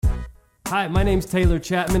Hi, my name's Taylor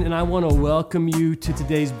Chapman, and I want to welcome you to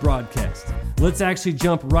today's broadcast. Let's actually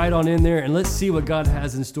jump right on in there, and let's see what God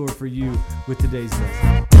has in store for you with today's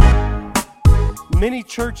message. Many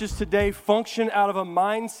churches today function out of a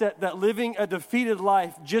mindset that living a defeated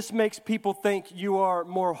life just makes people think you are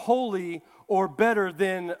more holy or better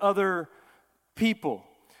than other people.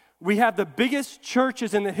 We have the biggest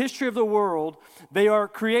churches in the history of the world. They are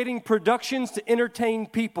creating productions to entertain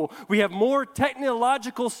people. We have more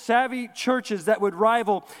technological savvy churches that would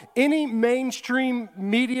rival any mainstream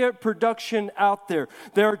media production out there.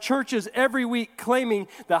 There are churches every week claiming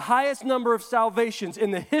the highest number of salvations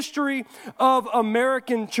in the history of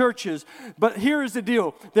American churches. But here is the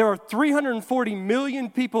deal. There are 340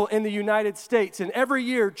 million people in the United States, and every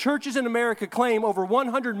year churches in America claim over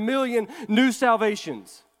 100 million new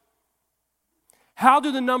salvations. How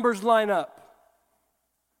do the numbers line up?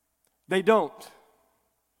 They don't.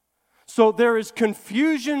 So there is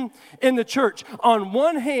confusion in the church. On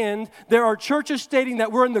one hand, there are churches stating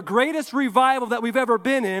that we're in the greatest revival that we've ever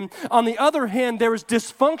been in. On the other hand, there is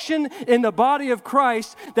dysfunction in the body of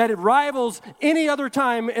Christ that it rivals any other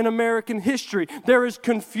time in American history. There is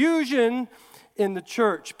confusion in the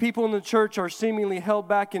church. People in the church are seemingly held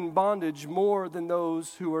back in bondage more than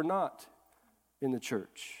those who are not in the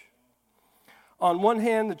church. On one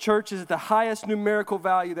hand, the church is at the highest numerical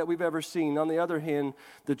value that we've ever seen. On the other hand,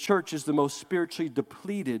 the church is the most spiritually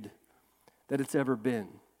depleted that it's ever been.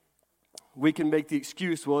 We can make the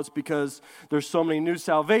excuse, well, it's because there's so many new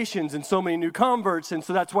salvations and so many new converts, and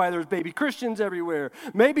so that's why there's baby Christians everywhere.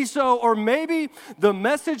 Maybe so, or maybe the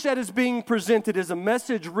message that is being presented is a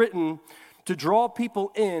message written to draw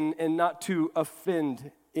people in and not to offend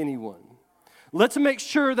anyone. Let's make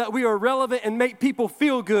sure that we are relevant and make people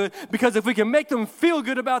feel good, because if we can make them feel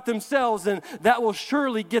good about themselves, then that will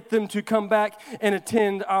surely get them to come back and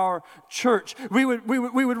attend our church. We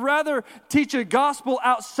would rather teach a gospel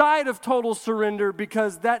outside of total surrender,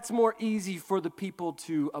 because that's more easy for the people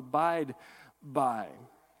to abide by.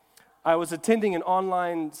 I was attending an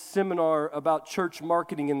online seminar about church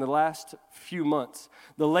marketing in the last few months.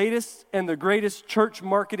 The latest and the greatest church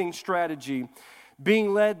marketing strategy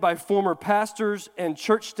being led by former pastors and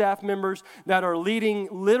church staff members that are leading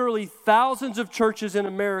literally thousands of churches in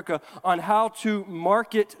America on how to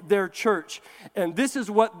market their church. And this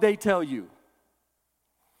is what they tell you.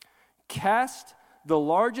 Cast the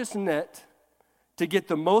largest net to get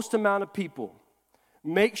the most amount of people.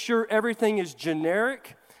 Make sure everything is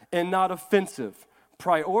generic and not offensive.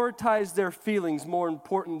 Prioritize their feelings more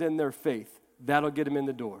important than their faith. That'll get them in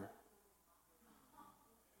the door.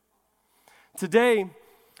 Today,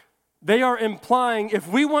 they are implying if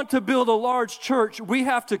we want to build a large church, we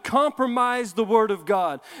have to compromise the Word of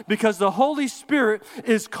God, because the Holy Spirit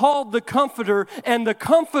is called the Comforter, and the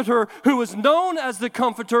Comforter, who is known as the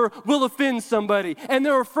Comforter, will offend somebody. And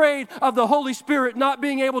they're afraid of the Holy Spirit not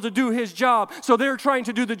being able to do His job, so they're trying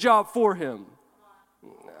to do the job for Him.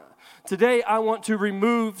 Today, I want to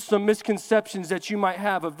remove some misconceptions that you might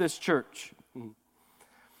have of this church.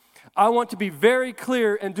 I want to be very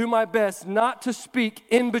clear and do my best not to speak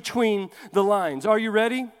in between the lines. Are you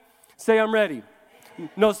ready? Say, I'm ready.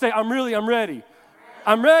 No, say, I'm ready.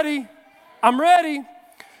 I'm ready. I'm ready.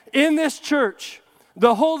 In this church,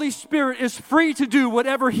 the Holy Spirit is free to do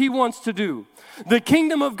whatever He wants to do. The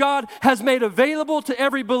kingdom of God has made available to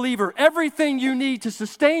every believer everything you need to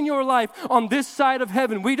sustain your life on this side of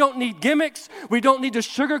heaven. We don't need gimmicks. We don't need to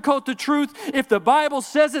sugarcoat the truth. If the Bible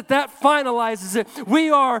says it, that finalizes it. We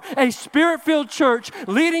are a Spirit-filled church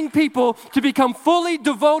leading people to become fully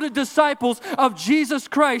devoted disciples of Jesus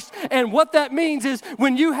Christ. And what that means is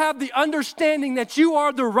when you have the understanding that you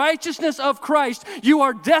are the righteousness of Christ, you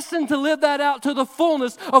are destined to live that out to the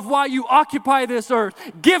fullness of why you occupy this earth.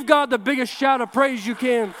 Give God the biggest shout of praise you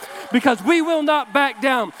can, because we will not back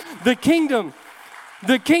down. The kingdom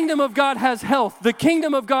of God has health. The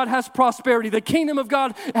kingdom of God has prosperity. The kingdom of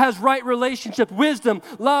God has right relationship, wisdom,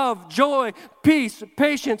 love, joy, peace,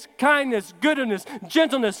 patience, kindness, goodness,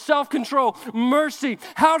 gentleness, self-control, mercy.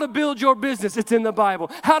 How to build your business, it's in the Bible.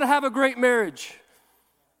 How to have a great marriage,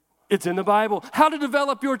 it's in the Bible. How to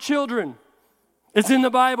develop your children, it's in the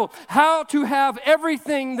Bible. How to have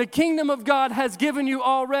everything the kingdom of God has given you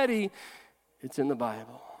already, it's in the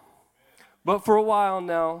Bible. But for a while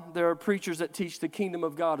now, there are preachers that teach the kingdom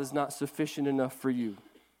of God is not sufficient enough for you.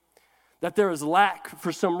 That there is lack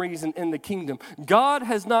for some reason in the kingdom. God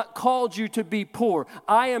has not called you to be poor.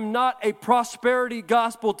 I am not a prosperity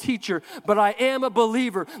gospel teacher, but I am a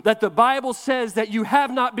believer that the Bible says that you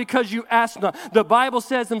have not because you ask not. The Bible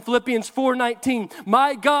says in Philippians 4:19,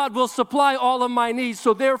 my God will supply all of my needs,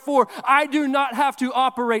 so therefore I do not have to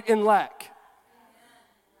operate in lack.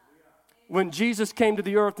 When Jesus came to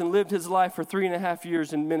the earth and lived his life for 3.5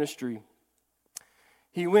 years in ministry,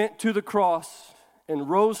 he went to the cross and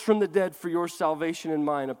rose from the dead for your salvation and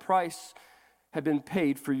mine. A price had been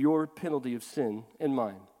paid for your penalty of sin and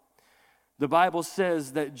mine. The Bible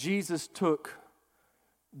says that Jesus took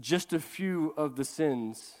just a few of the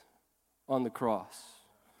sins on the cross.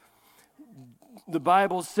 The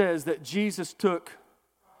Bible says that Jesus took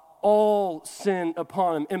all sin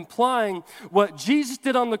upon him, implying what Jesus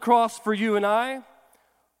did on the cross for you and I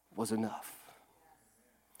was enough.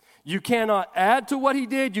 You cannot add to what he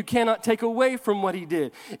did. You cannot take away from what he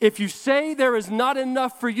did. If you say there is not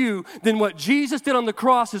enough for you, then what Jesus did on the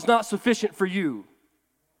cross is not sufficient for you.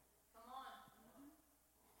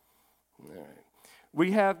 All right.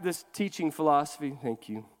 We have this teaching philosophy, thank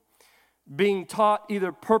you, being taught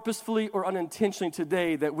either purposefully or unintentionally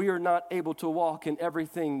today that we are not able to walk in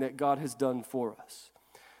everything that God has done for us.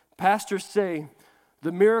 Pastors say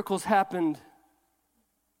the miracles happened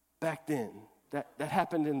back then. That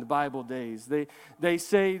happened in the Bible days. They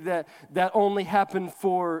say that only happened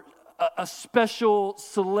for a special,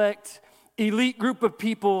 select, elite group of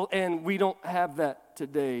people, and we don't have that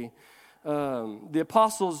today. The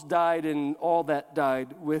apostles died, and all that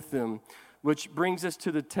died with them, which brings us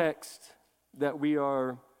to the text that we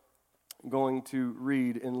are going to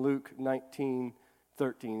read in Luke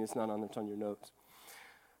 19:13. It's not on there, it's on your notes.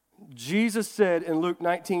 Jesus said in Luke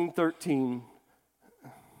 19:13,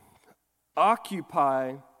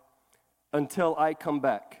 "Occupy until I come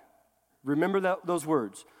back." Remember those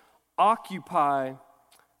words. Occupy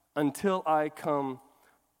until I come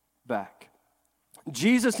back.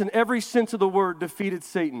 Jesus, in every sense of the word, defeated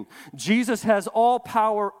Satan. Jesus has all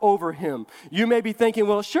power over him. You may be thinking,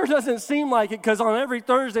 well, it sure doesn't seem like it because on every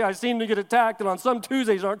Thursday I seem to get attacked and on some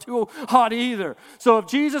Tuesdays aren't too hot either. So if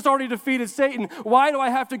Jesus already defeated Satan, why do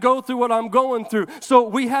I have to go through what I'm going through? So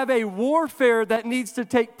we have a warfare that needs to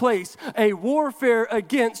take place, a warfare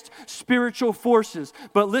against spiritual forces.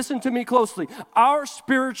 But listen to me closely. Our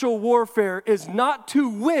spiritual warfare is not to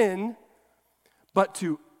win, but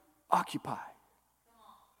to occupy.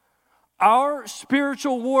 Our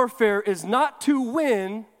spiritual warfare is not to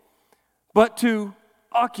win, but to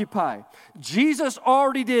occupy. Jesus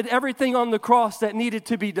already did everything on the cross that needed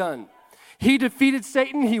to be done. He defeated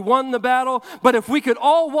Satan, he won the battle, but if we could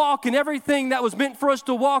all walk in everything that was meant for us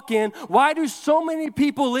to walk in, why do so many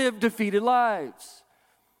people live defeated lives?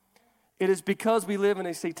 It is because we live in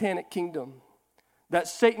a satanic kingdom that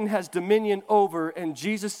Satan has dominion over, and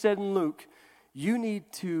Jesus said in Luke, you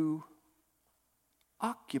need to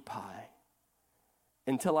occupy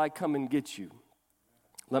until I come and get you.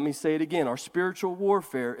 Let me say it again. Our spiritual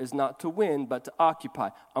warfare is not to win, but to occupy.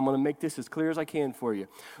 I'm going to make this as clear as I can for you.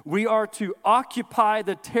 We are to occupy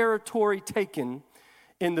the territory taken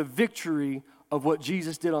in the victory of what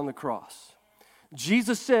Jesus did on the cross.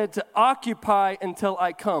 Jesus said to occupy until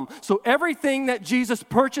I come. So everything that Jesus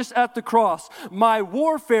purchased at the cross, my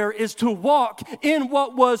warfare is to walk in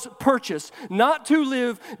what was purchased, not to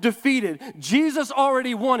live defeated. Jesus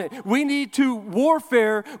already won it. We need to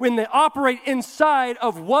warfare when they operate inside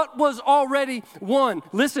of what was already won.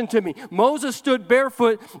 Listen to me. Moses stood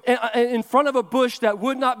barefoot in front of a bush that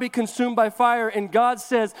would not be consumed by fire, and God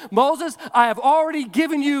says, Moses, I have already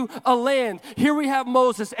given you a land. Here we have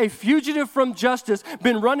Moses, a fugitive from justice,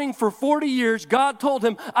 been running for 40 years. God told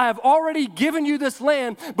him, I have already given you this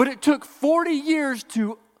land, but it took 40 years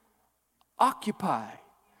to occupy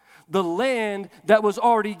the land that was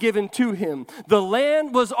already given to him. The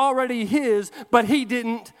land was already his, but he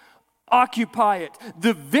didn't occupy it.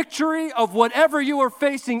 The victory of whatever you are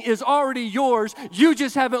facing is already yours. You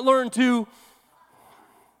just haven't learned to.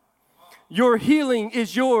 Your healing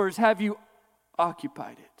is yours. Have you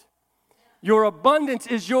occupied it? Your abundance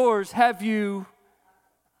is yours. Have you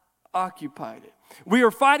occupied it? We are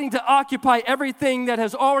fighting to occupy everything that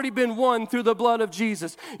has already been won through the blood of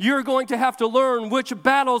Jesus. You're going to have to learn which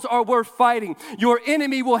battles are worth fighting. Your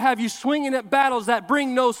enemy will have you swinging at battles that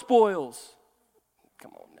bring no spoils.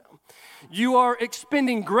 Come on now. You are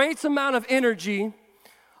expending great amount of energy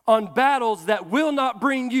on battles that will not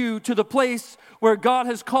bring you to the place where God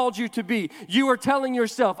has called you to be. You are telling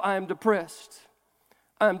yourself, I am depressed.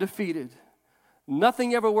 I am defeated.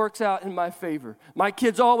 Nothing ever works out in my favor. My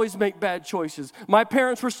kids always make bad choices. My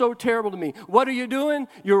parents were so terrible to me. What are you doing?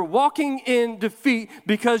 You're walking in defeat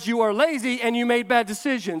because you are lazy and you made bad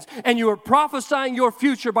decisions, and you are prophesying your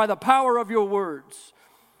future by the power of your words.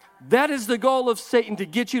 That is the goal of Satan, to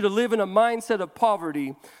get you to live in a mindset of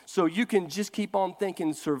poverty so you can just keep on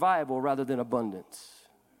thinking survival rather than abundance.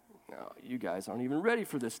 No, you guys aren't even ready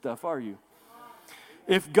for this stuff, are you?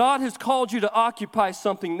 If God has called you to occupy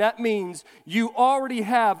something, that means you already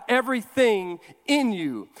have everything in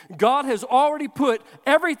you. God has already put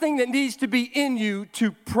everything that needs to be in you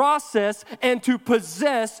to process and to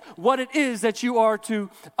possess what it is that you are to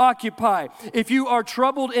occupy. If you are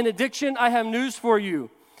troubled in addiction, I have news for you.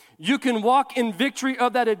 You can walk in victory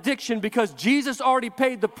of that addiction because Jesus already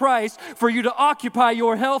paid the price for you to occupy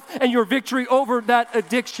your health and your victory over that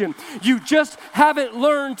addiction. You just haven't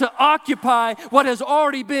learned to occupy what has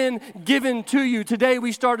already been given to you. Today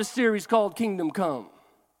we start a series called Kingdom Come.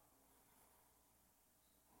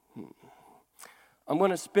 I'm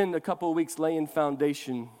going to spend a couple of weeks laying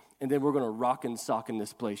foundation, and then we're going to rock and sock in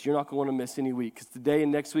this place. You're not going to want to miss any week because today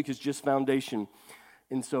and next week is just foundation.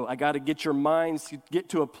 And so I got to get your minds, get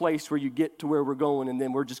to a place where you get to where we're going, and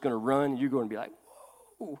then we're just going to run, and you're going to be like,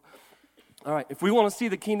 whoa. All right, if we want to see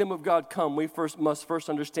the kingdom of God come, we must first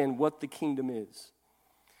understand what the kingdom is,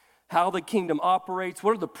 how the kingdom operates,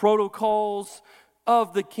 what are the protocols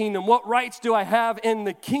of the kingdom, what rights do I have in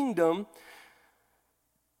the kingdom.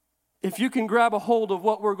 If you can grab a hold of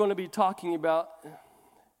what we're going to be talking about,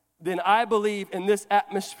 then I believe in this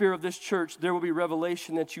atmosphere of this church, there will be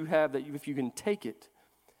revelation that you have that if you can take it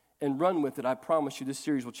and run with it, I promise you this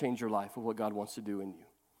series will change your life of what God wants to do in you.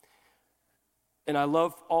 And I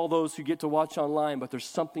love all those who get to watch online, but there's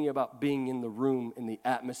something about being in the room, in the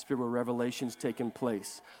atmosphere where revelation's taking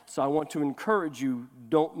place. So I want to encourage you,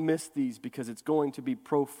 don't miss these because it's going to be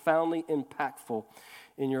profoundly impactful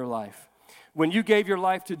in your life. When you gave your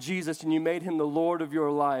life to Jesus and you made him the Lord of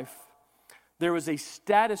your life, there was a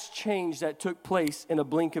status change that took place in a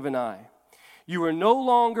blink of an eye. You are no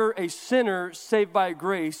longer a sinner saved by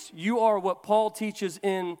grace. You are what Paul teaches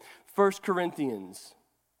in 1 Corinthians.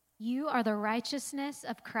 You are the righteousness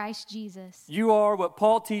of Christ Jesus. You are what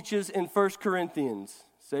Paul teaches in 1 Corinthians.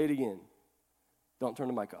 Say it again. Don't turn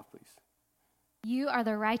the mic off, please. You are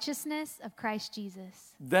the righteousness of Christ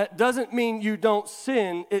Jesus. That doesn't mean you don't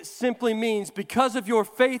sin. It simply means because of your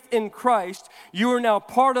faith in Christ, you are now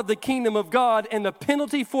part of the kingdom of God, and the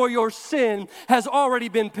penalty for your sin has already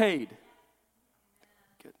been paid.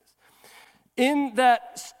 In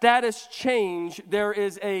that status change, there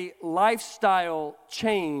is a lifestyle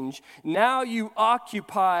change. Now you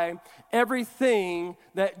occupy everything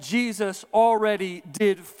that Jesus already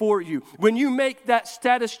did for you. When you make that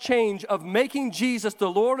status change of making Jesus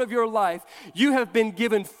the Lord of your life, you have been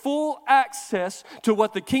given full access to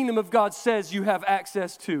what the kingdom of God says you have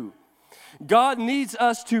access to. God needs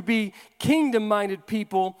us to be kingdom-minded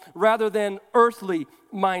people rather than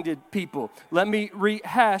earthly-minded people. Let me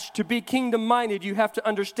rehash. To be kingdom-minded, you have to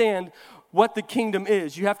understand what the kingdom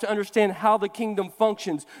is. You have to understand how the kingdom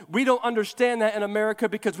functions. We don't understand that in America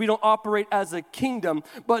because we don't operate as a kingdom.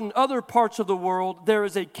 But in other parts of the world, there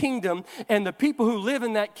is a kingdom, and the people who live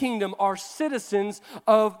in that kingdom are citizens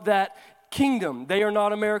of that kingdom. They are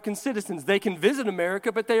not American citizens. They can visit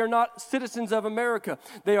America, but they are not citizens of America.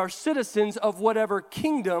 They are citizens of whatever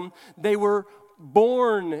kingdom they were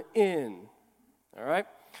born in. All right?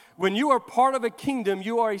 When you are part of a kingdom,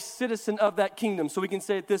 you are a citizen of that kingdom. So we can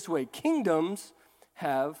say it this way: kingdoms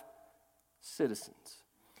have citizens.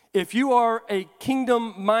 If you are a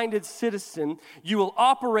kingdom-minded citizen, you will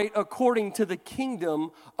operate according to the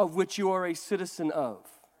kingdom of which you are a citizen of.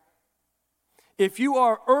 If you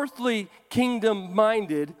are earthly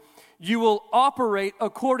kingdom-minded, you will operate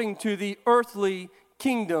according to the earthly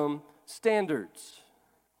kingdom standards.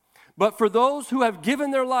 But for those who have given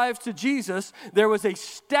their lives to Jesus, there was a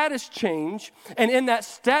status change, and in that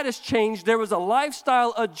status change, there was a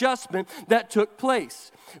lifestyle adjustment that took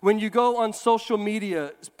place. When you go on social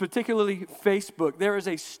media, particularly Facebook, there is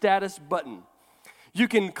a status button. You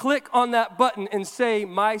can click on that button and say,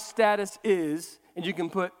 my status is, and you can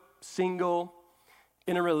put single,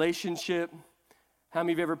 in a relationship. How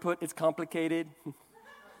many of you ever put, it's complicated?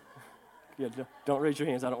 Yeah, don't raise your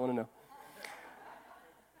hands, I don't want to know.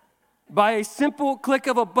 By a simple click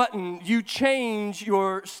of a button, you change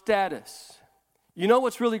your status. You know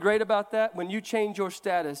what's really great about that? When you change your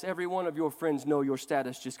status, every one of your friends know your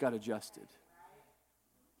status just got adjusted.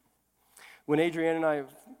 When Adrienne and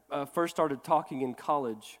I first started talking in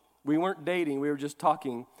college, we weren't dating, we were just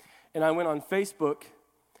talking, and I went on Facebook,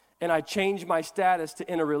 and I changed my status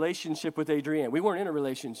to in a relationship with Adrienne. We weren't in a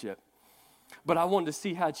relationship, but I wanted to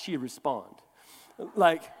see how she'd respond.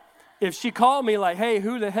 Like, if she called me like, hey,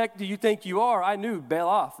 who the heck do you think you are? I knew, bail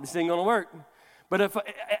off, this ain't gonna work. But if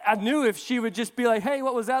I knew if she would just be like, hey,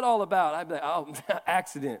 what was that all about? I'd be like, oh,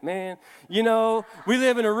 accident, man. You know, we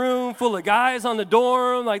live in a room full of guys on the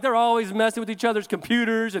dorm. Like, they're always messing with each other's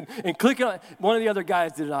computers and clicking on. One of the other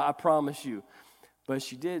guys did it, I promise you. But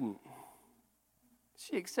she didn't.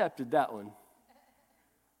 She accepted that one.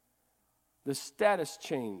 the status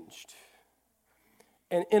changed.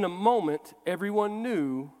 And in a moment, everyone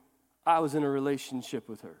knew I was in a relationship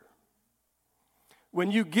with her.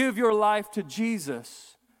 When you give your life to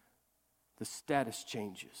Jesus, the status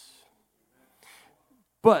changes.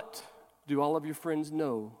 But do all of your friends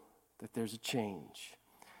know that there's a change?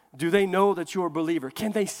 Do they know that you're a believer?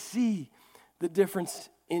 Can they see the difference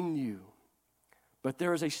in you? But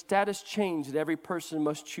there is a status change that every person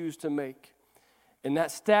must choose to make. And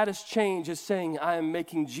that status change is saying, I am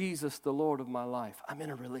making Jesus the Lord of my life. I'm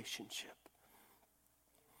in a relationship.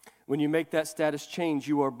 When you make that status change,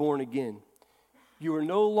 you are born again. You are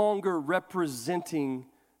no longer representing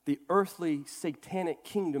the earthly satanic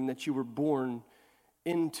kingdom that you were born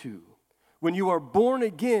into. When you are born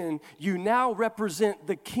again, you now represent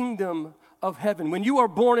the kingdom of heaven. When you are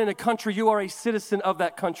born in a country, you are a citizen of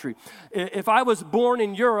that country. If I was born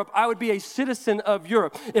in Europe, I would be a citizen of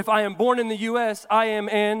Europe. If I am born in the U.S., I am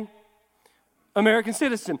an American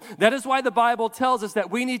citizen. That is why the Bible tells us that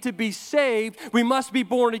we need to be saved. We must be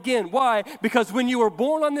born again. Why? Because when you were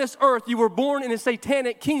born on this earth, you were born in a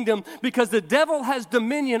satanic kingdom because the devil has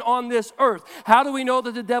dominion on this earth. How do we know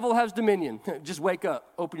that the devil has dominion? Just wake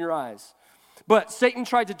up, open your eyes. But Satan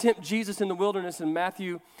tried to tempt Jesus in the wilderness in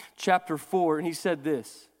Matthew chapter 4, and he said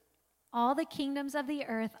this. All the kingdoms of the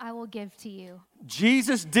earth I will give to you.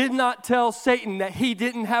 Jesus did not tell Satan that he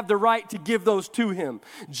didn't have the right to give those to him.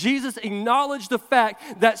 Jesus acknowledged the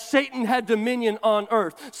fact that Satan had dominion on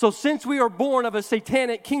earth. So since we are born of a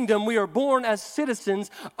satanic kingdom, we are born as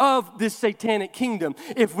citizens of this satanic kingdom.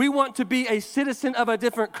 If we want to be a citizen of a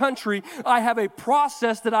different country, I have a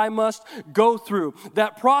process that I must go through.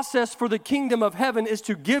 That process for the kingdom of heaven is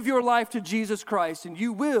to give your life to Jesus Christ, and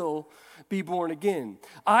you will be born again.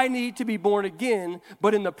 I need to be born again,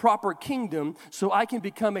 but in the proper kingdom, so I can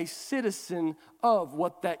become a citizen of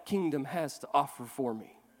what that kingdom has to offer for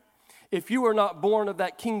me. If you are not born of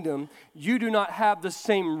that kingdom, you do not have the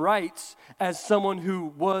same rights as someone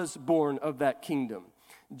who was born of that kingdom.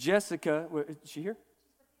 Jessica, is she here?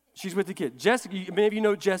 She's with the kid. Jessica, many of you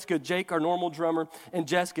know Jessica, Jake, our normal drummer, and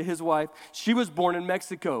Jessica, his wife. She was born in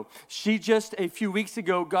Mexico. She just a few weeks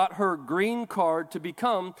ago got her green card to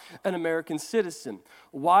become an American citizen.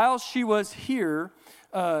 While she was here,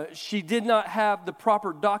 she did not have the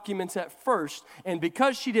proper documents at first, and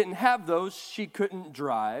because she didn't have those, she couldn't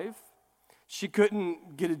drive. She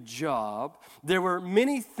couldn't get a job. There were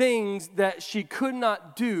many things that she could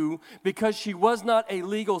not do because she was not a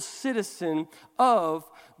legal citizen of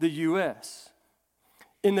the U.S.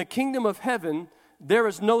 In the kingdom of heaven, there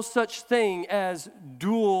is no such thing as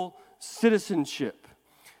dual citizenship.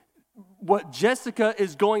 What Jessica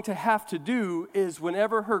is going to have to do is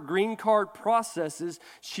whenever her green card processes,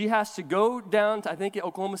 she has to go down to, I think,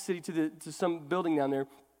 Oklahoma City to some building down there,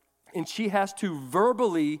 and she has to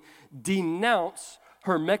verbally denounce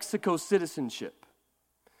her Mexico citizenship.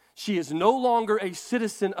 She is no longer a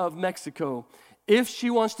citizen of Mexico if she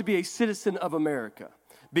wants to be a citizen of America,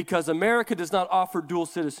 because America does not offer dual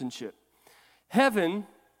citizenship. Heaven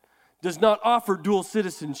does not offer dual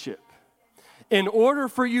citizenship. In order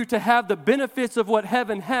for you to have the benefits of what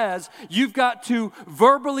heaven has, you've got to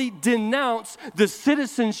verbally denounce the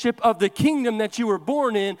citizenship of the kingdom that you were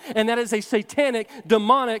born in, and that is a satanic,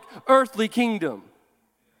 demonic, earthly kingdom.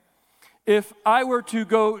 If I were to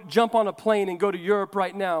go jump on a plane and go to Europe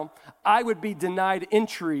right now, I would be denied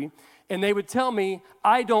entry, and they would tell me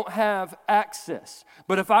I don't have access.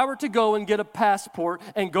 But if I were to go and get a passport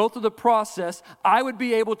and go through the process, I would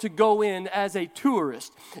be able to go in as a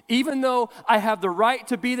tourist. Even though I have the right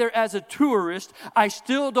to be there as a tourist, I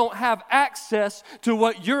still don't have access to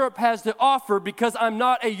what Europe has to offer because I'm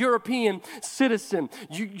not a European citizen.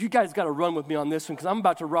 You guys got to run with me on this one because I'm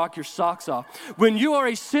about to rock your socks off. When you are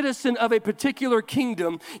a citizen of a particular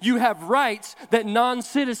kingdom, you have rights that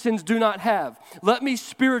non-citizens do not have. Let me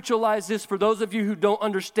spiritualize this for those of you who don't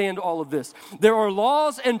understand all of this. There are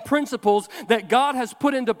laws and principles that God has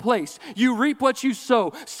put into place. You reap what you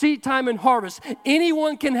sow, seed time and harvest.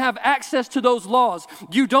 Anyone can have access to those laws.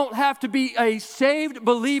 You don't have to be a saved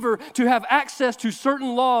believer to have access to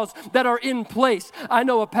certain laws that are in place. I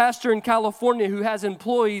know a pastor in California who has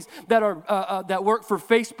employees that are that work for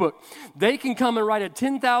Facebook. They can come and write a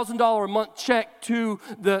 $10,000 a month check to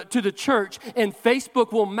the church, and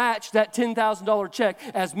Facebook will match that $10,000 check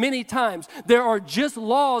as many times. There are just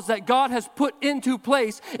laws that God has put into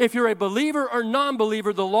place. If you're a believer or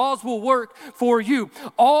non-believer, the laws will work for you.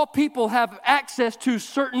 All people have access to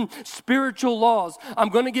certain spiritual laws. I'm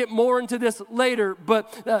going to get more into this later,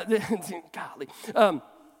 but golly.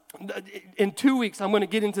 In 2 weeks, I'm going to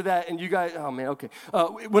get into that, and you guys, oh man, okay.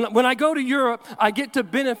 When I go to Europe, I get to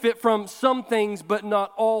benefit from some things, but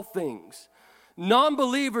not all things.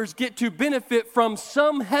 non-believers get to benefit from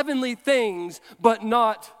some heavenly things, but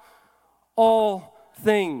not all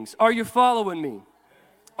things. Are you following me?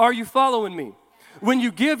 Are you following me? When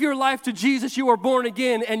you give your life to Jesus, you are born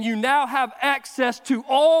again, and you now have access to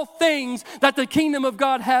all things that the kingdom of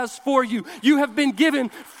God has for you. You have been given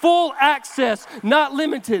full access, not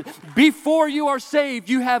limited. Before you are saved,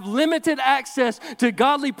 you have limited access to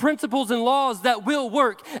godly principles and laws that will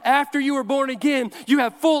work. After you are born again, you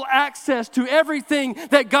have full access to everything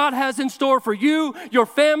that God has in store for you, your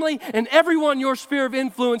family, and everyone your sphere of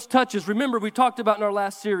influence touches. Remember, we talked about in our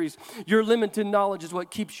last series, your limited knowledge is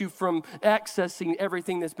what keeps you from accessing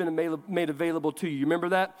everything that's been made available to you. You remember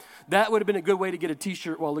that? That would have been a good way to get a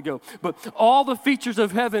t-shirt a while ago. But all the features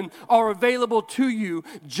of heaven are available to you.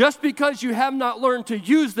 Just because you have not learned to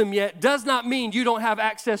use them yet does not mean you don't have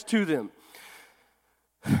access to them.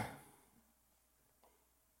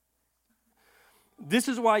 This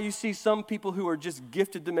is why you see some people who are just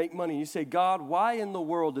gifted to make money. You say, God, why in the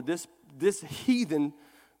world did this heathen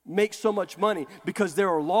make so much money? Because there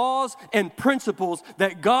are laws and principles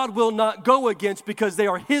that God will not go against because they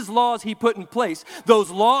are His laws He put in place. Those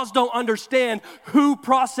laws don't understand who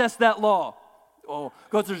processed that law. Oh,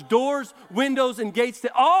 because there's doors, windows, and gates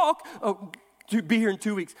that to be here in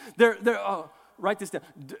 2 weeks. Write this down.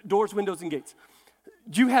 Doors, windows, and gates.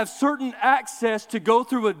 You have certain access to go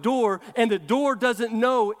through a door, and the door doesn't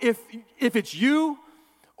know if it's you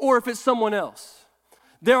or if it's someone else.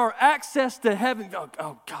 There are access to heaven.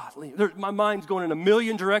 Oh God, my mind's going in a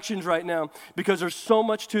million directions right now because there's so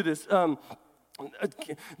much to this.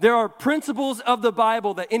 There are principles of the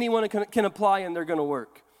Bible that anyone can apply and they're going to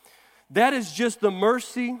work. That is just the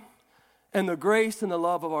mercy and the grace and the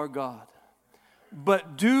love of our God.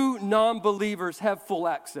 But do non-believers have full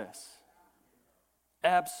access?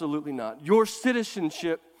 Absolutely not. Your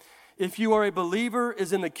citizenship, if you are a believer,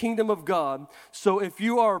 is in the kingdom of God. So if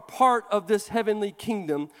you are part of this heavenly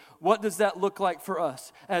kingdom, what does that look like for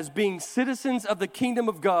us? As being citizens of the kingdom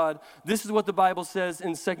of God, this is what the Bible says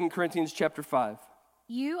in 2 Corinthians chapter 5.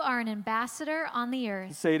 You are an ambassador on the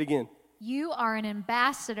earth. Say it again. You are an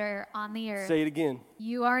ambassador on the earth. Say it again.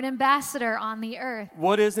 You are an ambassador on the earth.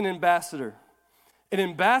 What is an ambassador? An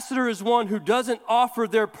ambassador is one who doesn't offer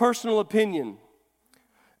their personal opinion.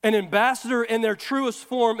 An ambassador in their truest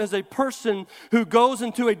form is a person who goes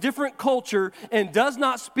into a different culture and does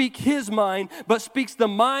not speak his mind, but speaks the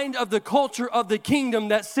mind of the culture of the kingdom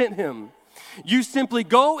that sent him. You simply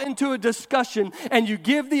go into a discussion and you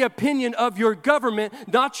give the opinion of your government,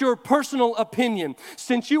 not your personal opinion.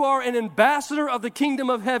 Since you are an ambassador of the kingdom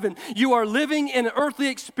of heaven, you are living in an earthly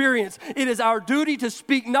experience. It is our duty to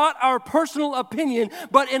speak not our personal opinion,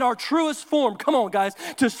 but in our truest form. Come on, guys,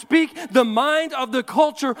 to speak the mind of the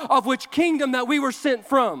culture of which kingdom that we were sent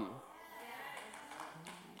from.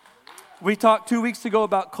 We talked 2 weeks ago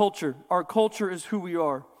about culture. Our culture is who we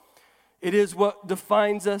are. It is what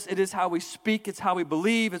defines us. It is how we speak. It's how we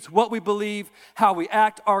believe. It's what we believe, how we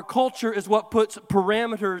act. Our culture is what puts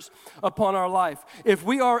parameters upon our life. If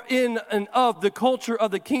we are in and of the culture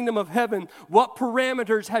of the kingdom of heaven, what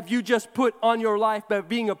parameters have you just put on your life by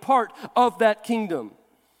being a part of that kingdom?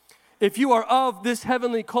 If you are of this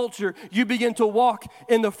heavenly culture, you begin to walk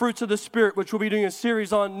in the fruits of the Spirit, which we'll be doing a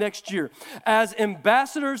series on next year. As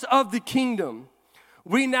ambassadors of the kingdom,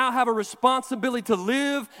 we now have a responsibility to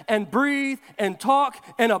live and breathe and talk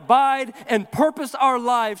and abide and purpose our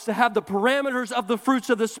lives to have the parameters of the fruits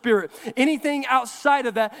of the Spirit. Anything outside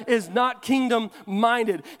of that is not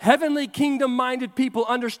kingdom-minded. Heavenly kingdom-minded people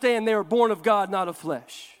understand they are born of God, not of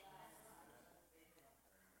flesh.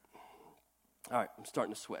 All right, I'm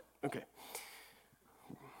starting to sweat. Okay.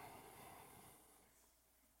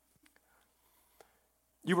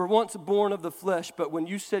 You were once born of the flesh, but when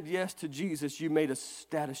you said yes to Jesus, you made a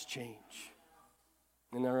status change.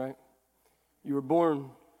 Isn't that right? You were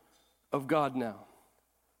born of God now.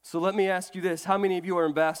 So let me ask you this. How many of you are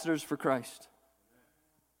ambassadors for Christ?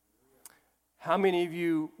 How many of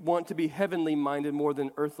you want to be heavenly minded more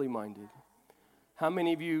than earthly minded? How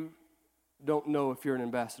many of you don't know if you're an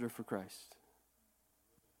ambassador for Christ?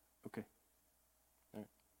 Okay. All right.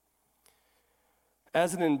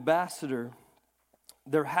 As an ambassador,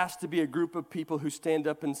 there has to be a group of people who stand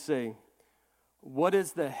up and say, what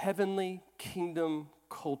is the heavenly kingdom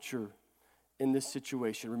culture in this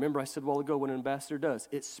situation? Remember, I said a while ago what an ambassador does.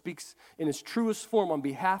 It speaks in its truest form on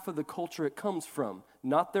behalf of the culture it comes from,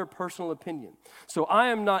 not their personal opinion. So I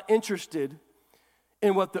am not interested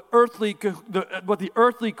in what the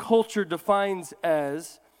earthly culture defines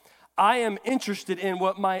as. I am interested in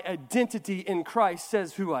what my identity in Christ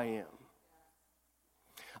says who I am.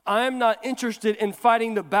 I am not interested in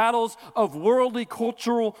fighting the battles of worldly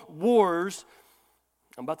cultural wars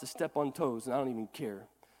I'm about to step on toes, and I don't even care.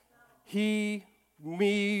 He,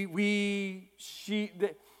 me, we, she.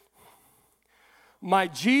 My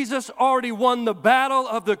Jesus already won the battle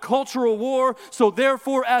of the cultural war, so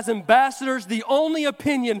therefore, as ambassadors, the only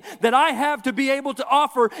opinion that I have to be able to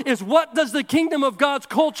offer is what does the kingdom of God's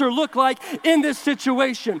culture look like in this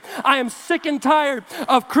situation? I am sick and tired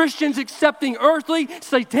of Christians accepting earthly,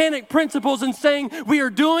 satanic principles and saying we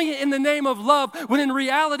are doing it in the name of love, when in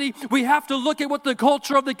reality, we have to look at what the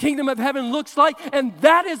culture of the kingdom of heaven looks like, and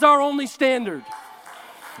that is our only standard.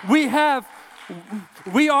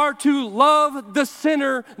 We are to love the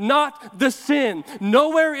sinner, not the sin.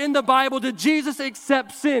 Nowhere in the Bible did Jesus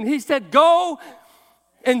accept sin. He said, go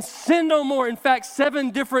and sin no more. In fact,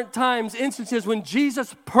 7 different times, instances when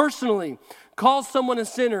Jesus personally calls someone a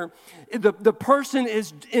sinner, the person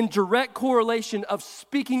is in direct correlation of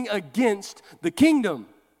speaking against the kingdom.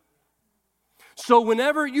 So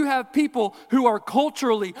whenever you have people who are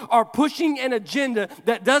culturally pushing an agenda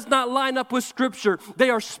that does not line up with Scripture, they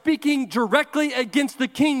are speaking directly against the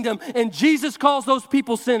kingdom, and Jesus calls those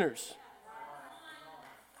people sinners.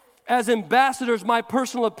 As ambassadors, my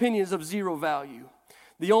personal opinion is of zero value.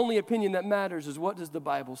 The only opinion that matters is what does the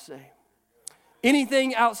Bible say?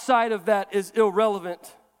 Anything outside of that is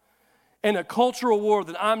irrelevant in a cultural war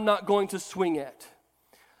that I'm not going to swing at.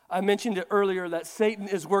 I mentioned it earlier that Satan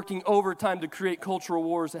is working overtime to create cultural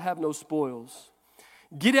wars that have no spoils.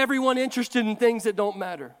 Get everyone interested in things that don't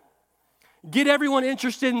matter. Get everyone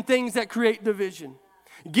interested in things that create division.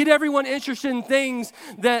 Get everyone interested in things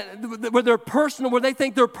where they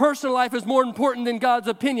think their personal life is more important than God's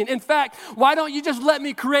opinion. In fact, why don't you just let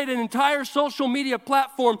me create an entire social media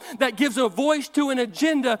platform that gives a voice to an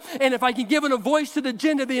agenda, and if I can give a voice to the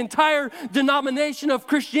agenda, the entire denomination of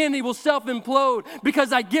Christianity will self-implode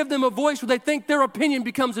because I give them a voice where they think their opinion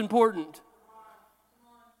becomes important.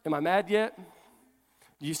 Am I mad yet?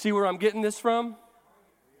 Do you see where I'm getting this from?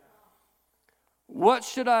 What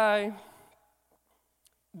should I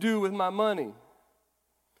do with my money?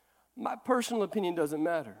 My personal opinion doesn't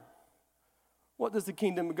matter. What does the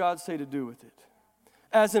kingdom of God say to do with it?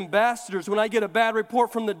 As ambassadors, when I get a bad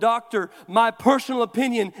report from the doctor, my personal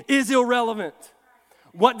opinion is irrelevant.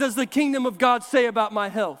 What does the kingdom of God say about my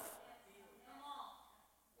health?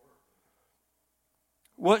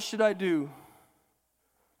 What should I do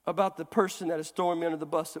about the person that is throwing me under the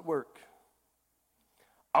bus at work?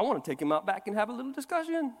 I want to take him out back and have a little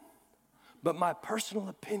discussion. But my personal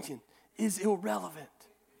opinion is irrelevant.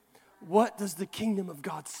 What does the kingdom of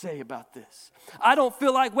God say about this? I don't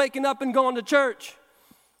feel like waking up and going to church.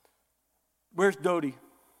 Where's Dodie?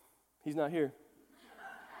 He's not here.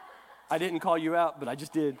 I didn't call you out, but I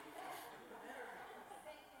just did.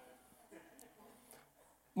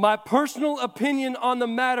 My personal opinion on the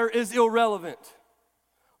matter is irrelevant.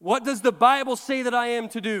 What does the Bible say that I am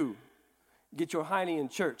to do? Get your hiney in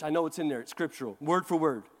church. I know it's in there. It's scriptural, word for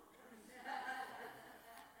word.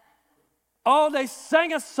 Oh, they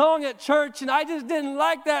sang a song at church, and I just didn't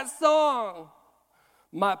like that song.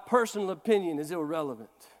 My personal opinion is irrelevant.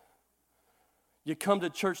 You come to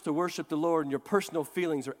church to worship the Lord, and your personal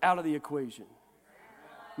feelings are out of the equation.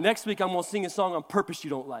 Next week, I'm going to sing a song on purpose you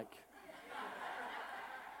don't like.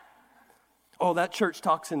 Oh, that church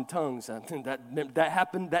talks in tongues. That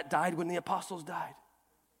happened, that died when the apostles died.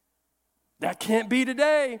 That can't be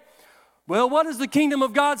today. Well, what does the kingdom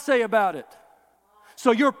of God say about it?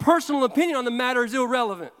 So your personal opinion on the matter is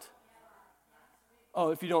irrelevant. Oh,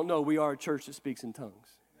 if you don't know, we are a church that speaks in tongues.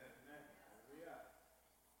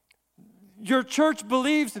 Your church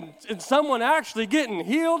believes in someone actually getting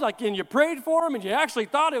healed, like, and you prayed for them and you actually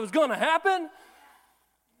thought it was going to happen?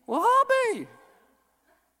 Well, I'll be.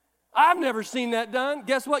 I've never seen that done.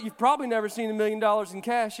 Guess what? You've probably never seen $1 million in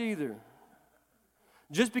cash either.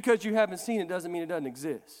 Just because you haven't seen it doesn't mean it doesn't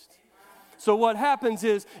exist. So what happens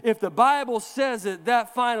is, if the Bible says it,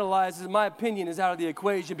 that finalizes, my opinion is out of the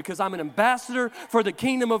equation because I'm an ambassador for the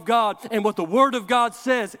kingdom of God, and what the Word of God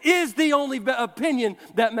says is the only opinion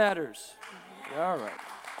that matters. All right.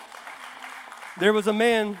 There was a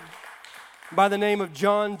man by the name of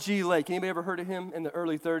John G. Lake. Anybody ever heard of him in the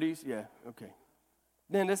early 30s? Yeah, okay.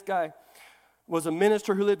 Then this guy was a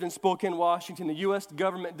minister who lived in Spokane, Washington. The U.S.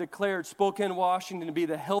 government declared Spokane, Washington to be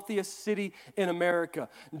the healthiest city in America.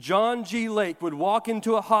 John G. Lake would walk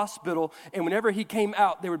into a hospital, and whenever he came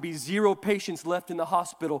out, there would be 0 patients left in the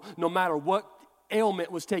hospital, no matter what ailment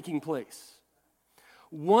was taking place.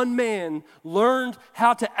 One man learned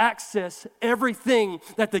how to access everything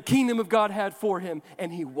that the kingdom of God had for him,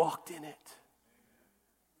 and he walked in it.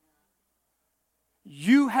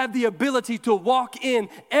 You have the ability to walk in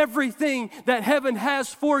everything that heaven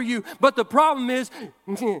has for you, but the problem is,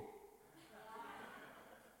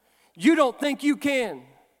 You don't think you can.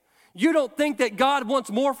 You don't think that God wants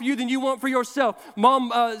more for you than you want for yourself.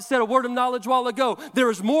 Mom said a word of knowledge a while ago. There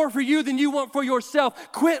is more for you than you want for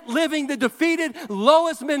yourself. Quit living the defeated,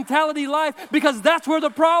 lowest mentality life, because that's where the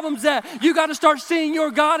problem's at. You got to start seeing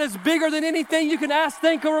your God as bigger than anything you can ask,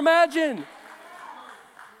 think, or imagine.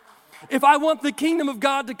 If I want the kingdom of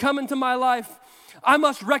God to come into my life, I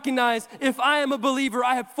must recognize if I am a believer,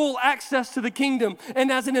 I have full access to the kingdom.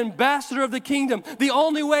 And as an ambassador of the kingdom, the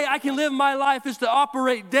only way I can live my life is to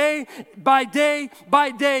operate day by day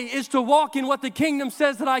by day, is to walk in what the kingdom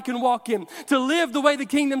says that I can walk in, to live the way the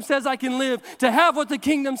kingdom says I can live, to have what the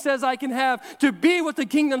kingdom says I can have, to be what the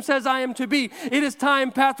kingdom says I am to be. It is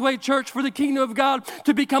time, Pathway Church, for the kingdom of God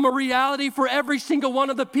to become a reality for every single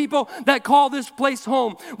one of the people that call this place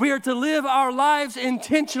home. We are to live our lives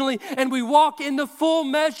intentionally, and we walk in the full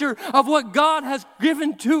measure of what God has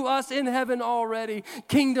given to us in heaven already.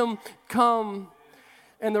 Kingdom come.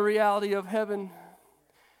 And the reality of heaven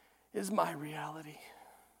is my reality.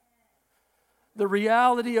 The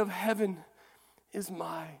reality of heaven is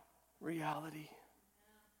my reality.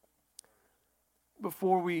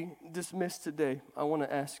 Before we dismiss today, I want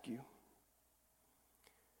to ask you,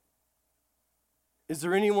 is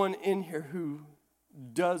there anyone in here who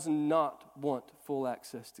does not want full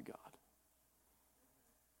access to God?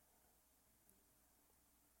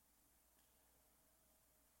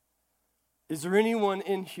 Is there anyone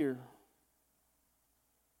in here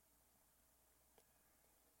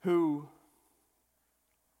who,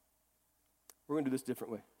 we're going to do this a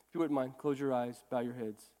different way. If you wouldn't mind, close your eyes, bow your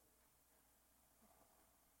heads.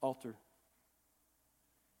 Altar.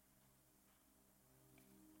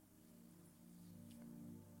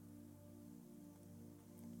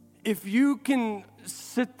 If you can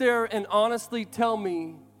sit there and honestly tell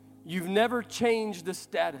me you've never changed the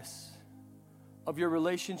status of your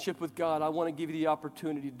relationship with God, I want to give you the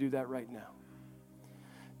opportunity to do that right now.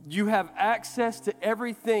 You have access to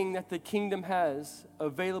everything that the kingdom has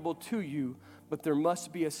available to you, but there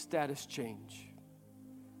must be a status change.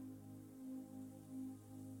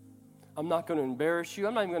 I'm not going to embarrass you.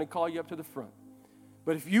 I'm not even going to call you up to the front.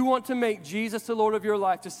 But if you want to make Jesus the Lord of your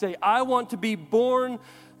life, to say, I want to be born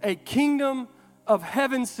a kingdom of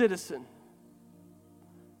heaven citizen,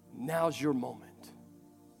 now's your moment.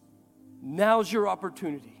 Now's your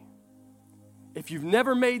opportunity. If you've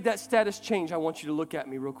never made that status change, I want you to look at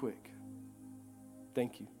me real quick.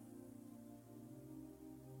 Thank you.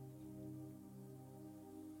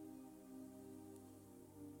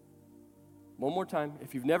 One more time.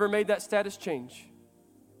 If you've never made that status change,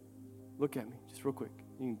 look at me just real quick.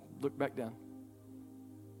 You can look back down.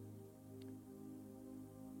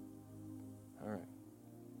 All right.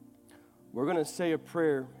 We're going to say a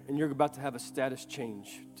prayer, and you're about to have a status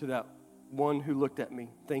change to that one who looked at me.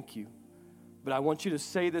 Thank you. But I want you to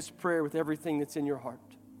say this prayer with everything that's in your heart.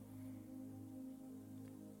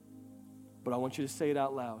 But I want you to say it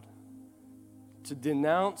out loud. To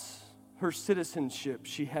denounce her citizenship,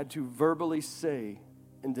 she had to verbally say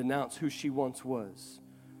and denounce who she once was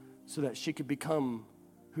so that she could become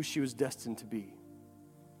who she was destined to be.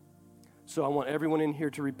 So I want everyone in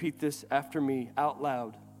here to repeat this after me out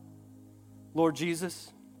loud. Lord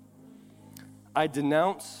Jesus, I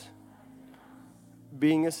denounce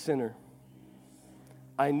being a sinner.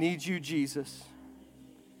 I need you, Jesus,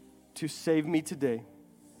 to save me today.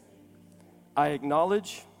 I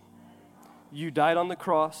acknowledge you died on the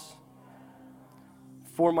cross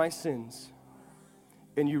for my sins,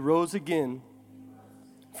 and you rose again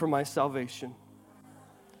for my salvation.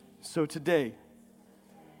 So today,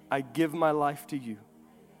 I give my life to you.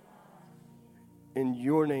 In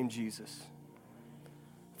your name, Jesus.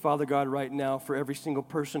 Father God, right now, for every single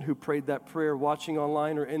person who prayed that prayer, watching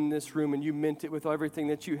online or in this room, and you meant it with everything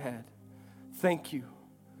that you had, thank you,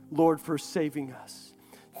 Lord, for saving us.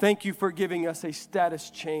 Thank you for giving us a status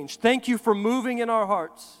change. Thank you for moving in our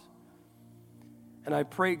hearts. And I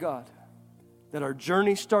pray, God, that our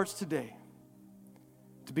journey starts today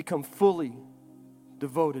to become fully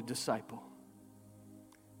devoted disciple.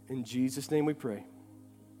 In Jesus' name we pray.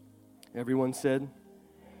 Everyone said,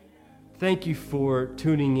 thank you for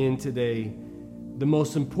tuning in today. The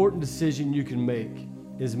most important decision you can make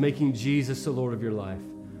is making Jesus the Lord of your life.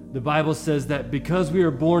 The Bible says that because we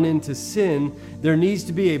are born into sin, there needs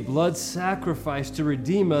to be a blood sacrifice to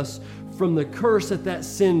redeem us from the curse that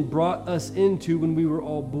sin brought us into when we were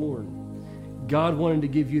all born. God wanted to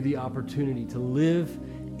give you the opportunity to live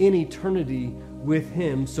in eternity with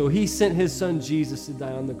Him, so He sent His Son Jesus to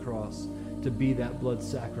die on the cross to be that blood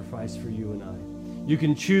sacrifice for you and I. You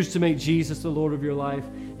can choose to make Jesus the Lord of your life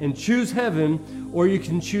and choose heaven, or you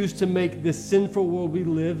can choose to make this sinful world we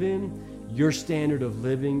live in your standard of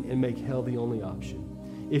living and make hell the only option.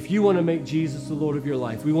 If you want to make Jesus the Lord of your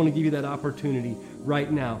life, we want to give you that opportunity right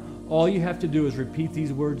now. All you have to do is repeat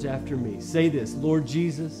these words after me. Say this: Lord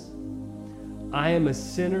Jesus, I am a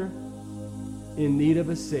sinner in need of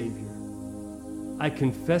a Savior. I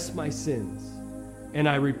confess my sins and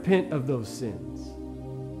I repent of those sins.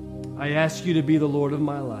 I ask you to be the Lord of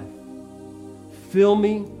my life. Fill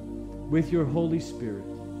me with your Holy Spirit.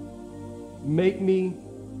 Make me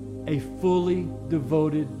a fully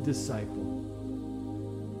devoted disciple.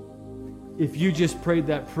 If you just prayed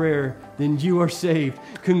that prayer, then you are saved.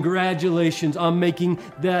 Congratulations on making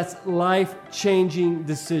that life-changing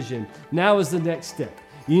decision. Now is the next step.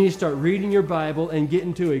 You need to start reading your Bible and get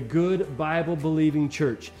into a good Bible-believing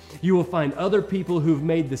church. You will find other people who've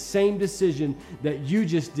made the same decision that you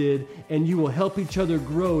just did, and you will help each other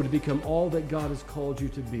grow to become all that God has called you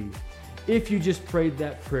to be. If you just prayed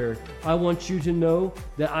that prayer, I want you to know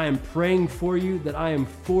that I am praying for you, that I am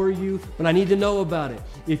for you, but I need to know about it.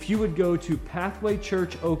 If you would go to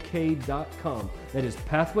pathwaychurchok.com, that is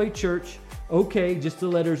pathwaychurchok, just the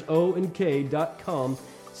letters O and K.com,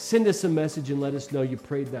 send us a message and let us know you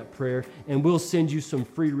prayed that prayer, and we'll send you some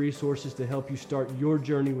free resources to help you start your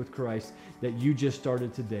journey with Christ that you just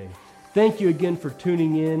started today. Thank you again for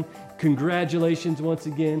tuning in. Congratulations once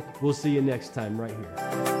again. We'll see you next time right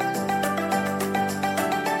here.